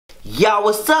Y'all,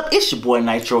 what's up? It's your boy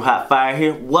Nitro Hotfire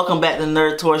here. Welcome back to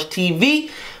NERDtorch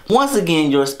TV. Once again,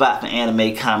 your spot for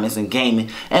anime, comics, and gaming.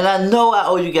 And I know I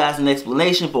owe you guys an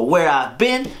explanation for where I've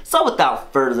been. So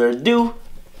without further ado,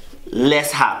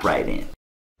 let's hop right in.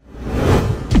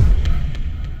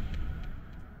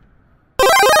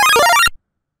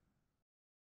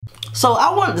 So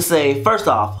I wanted to say, first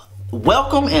off,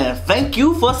 welcome and thank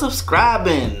you for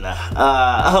subscribing.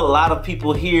 A lot of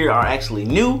people here are actually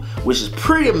new, which is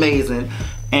pretty amazing.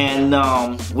 And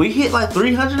we hit like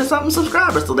 300 and something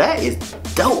subscribers, so that is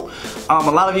dope.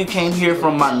 A lot of you came here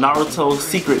from my Naruto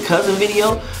Secret Cousin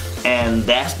video, and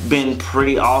that's been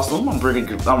pretty awesome. I'm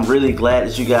really glad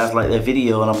that you guys like that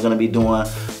video, and I'm gonna be doing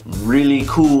really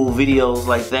cool videos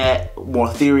like that, more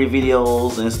theory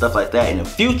videos and stuff like that in the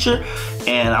future.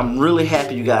 And I'm really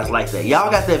happy you guys like that. Y'all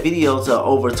got that video to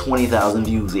over 20,000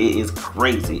 views. It is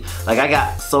crazy. Like, I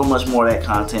got so much more of that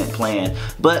content planned.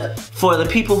 But for the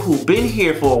people who've been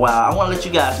here for a while, I want to let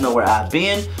you guys know where I've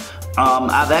been.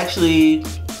 I've actually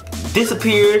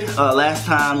disappeared last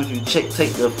time. If you take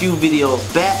a few videos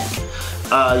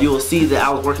back, you will see that I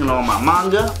was working on my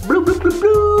manga. Bloop, bloop, bloop,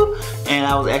 bloop. And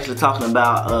I was actually talking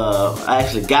about, I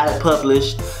actually got it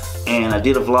published, and I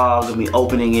did a vlog of me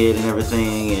opening it and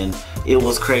everything, and it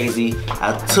was crazy.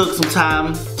 I took some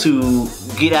time to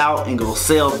get out and go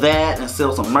sell that and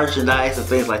sell some merchandise and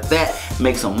things like that,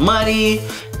 make some money.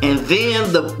 And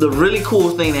then the really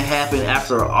cool thing that happened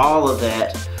after all of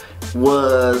that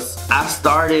was I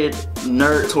started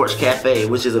NERDtorch CAFE,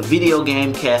 which is a video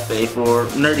game cafe for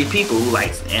nerdy people who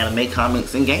likes anime,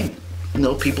 comics, and gaming. You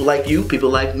know, people like you, people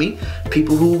like me,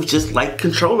 people who just like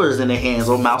controllers in their hands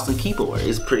or mouse and keyboard.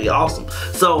 It's pretty awesome.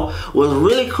 So what's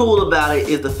really cool about it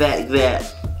is the fact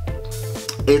that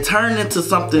it turned into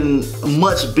something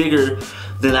much bigger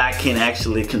than I can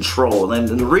actually control. And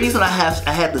the reason I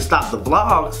had to stop the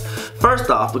vlogs, first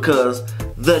off, because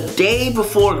the day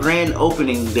before grand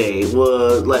opening day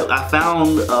was like, I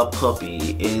found a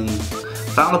puppy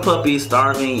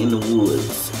starving in the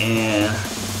woods, and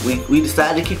we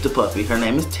decided to keep the puppy. Her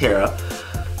name is Tara,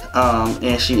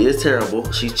 and she is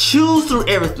terrible. She chews through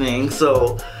everything,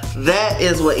 so that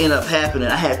is what ended up happening.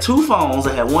 I had two phones.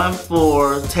 I had one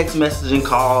for text messaging,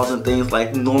 calls, and things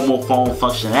like normal phone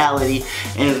functionality,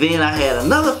 and then I had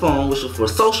another phone which was for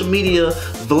social media,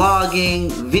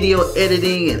 vlogging, video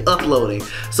editing, and uploading.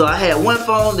 So I had one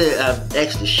phone that I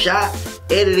actually shot,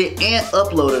 edited, and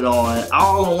uploaded on,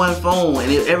 all on one phone,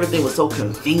 and everything was so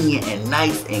convenient and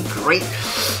nice and great.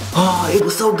 Oh, it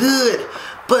was so good.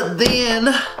 But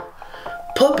then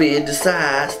Puppy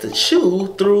decides to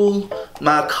chew through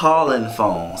my calling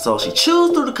phone. So she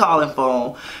chews through the calling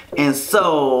phone, and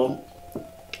so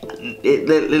it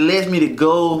led me to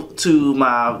go to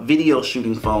my video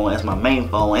shooting phone as my main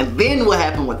phone. And then what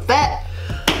happened with that,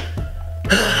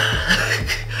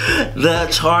 the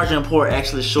charging port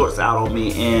actually shorts out on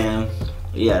me, and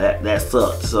yeah, that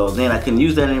sucked. So then I couldn't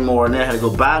use that anymore, and then I had to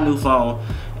go buy a new phone,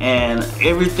 and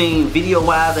everything video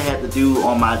wise I had to do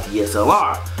on my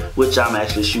DSLR, which I'm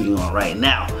actually shooting on right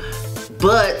now.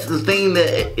 But the thing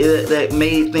that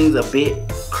made things a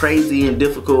bit crazy and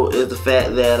difficult is the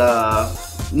fact that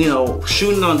you know,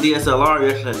 shooting on DSLR,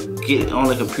 you have to get on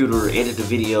the computer, edit the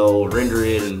video, render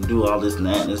it, and do all this and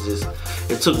that,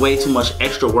 and it took way too much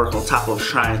extra work on top of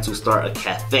trying to start a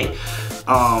cafe.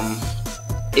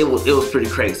 It was pretty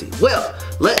crazy. Well,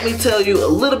 let me tell you a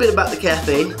little bit about the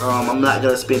cafe. I'm not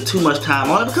gonna spend too much time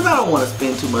on it because I don't want to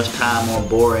spend too much time on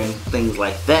boring things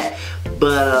like that.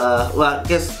 But well, I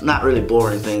guess not really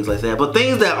boring things like that, but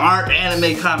things that aren't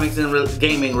anime, comics, and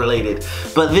gaming related.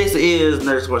 But this is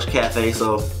NERDtorch CAFE,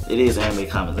 so it is anime,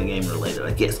 comics, and gaming related,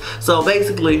 I guess. So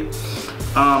basically,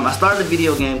 I started a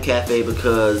video game cafe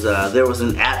because there was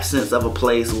an absence of a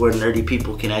place where nerdy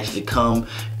people can actually come,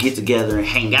 get together, and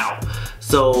hang out.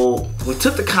 So we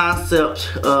took the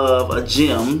concept of a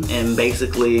gym, and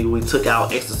basically we took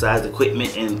out exercise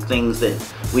equipment and things that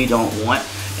we don't want,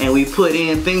 and we put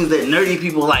in things that nerdy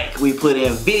people like. We put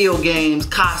in video games,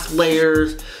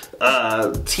 cosplayers,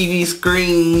 TV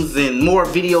screens, and more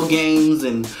video games,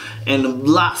 and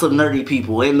lots of nerdy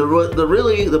people. And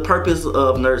the purpose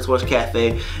of NERDtorch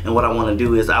CAFE and what I want to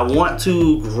do is I want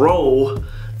to grow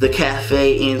the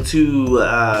cafe into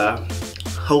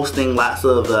hosting lots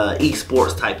of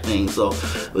esports type things. So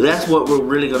that's what we're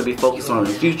really going to be focused on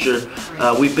in the future.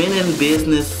 We've been in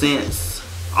business since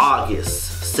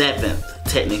August 7th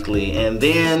technically, and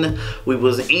then we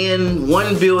was in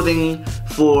one building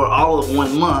for all of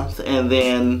 1 month, and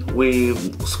then we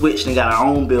switched and got our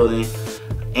own building.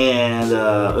 And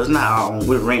it's not our own,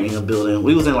 we're renting a building.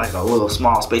 We was in like a little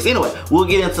small space. Anyway, we'll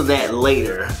get into that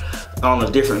later. on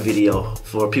a different video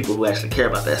for people who actually care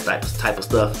about that type of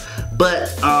stuff.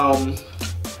 But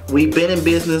we've been in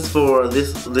business for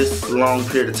this long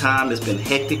period of time. It's been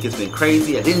hectic, it's been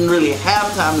crazy. I didn't really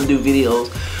have time to do videos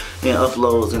and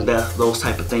uploads and those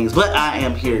type of things, but I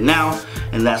am here now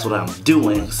and that's what I'm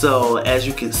doing. So as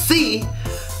you can see,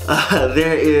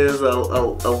 there is a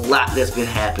lot that's been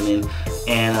happening,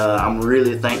 and I'm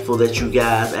really thankful that you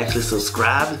guys actually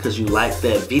subscribed because you liked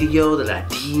that video that I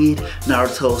did,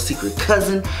 Naruto's Secret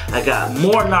Cousin. I got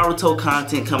more Naruto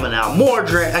content coming out,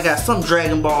 I got some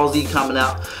Dragon Ball Z coming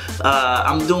out.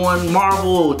 I'm doing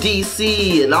Marvel,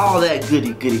 DC, and all that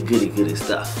goody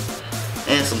stuff,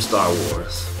 and some Star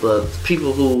Wars. But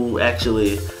people who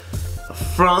actually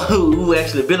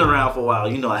been around for a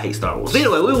while, you know I hate Star Wars.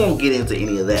 Anyway, we won't get into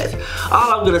any of that.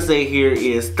 All I'm gonna say here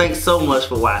is thanks so much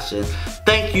for watching.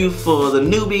 Thank you for the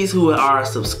newbies who are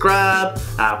subscribed.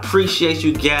 I appreciate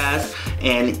you guys.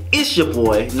 And it's your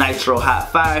boy Nitro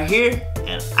Hot Fire here,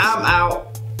 and I'm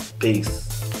out. Peace.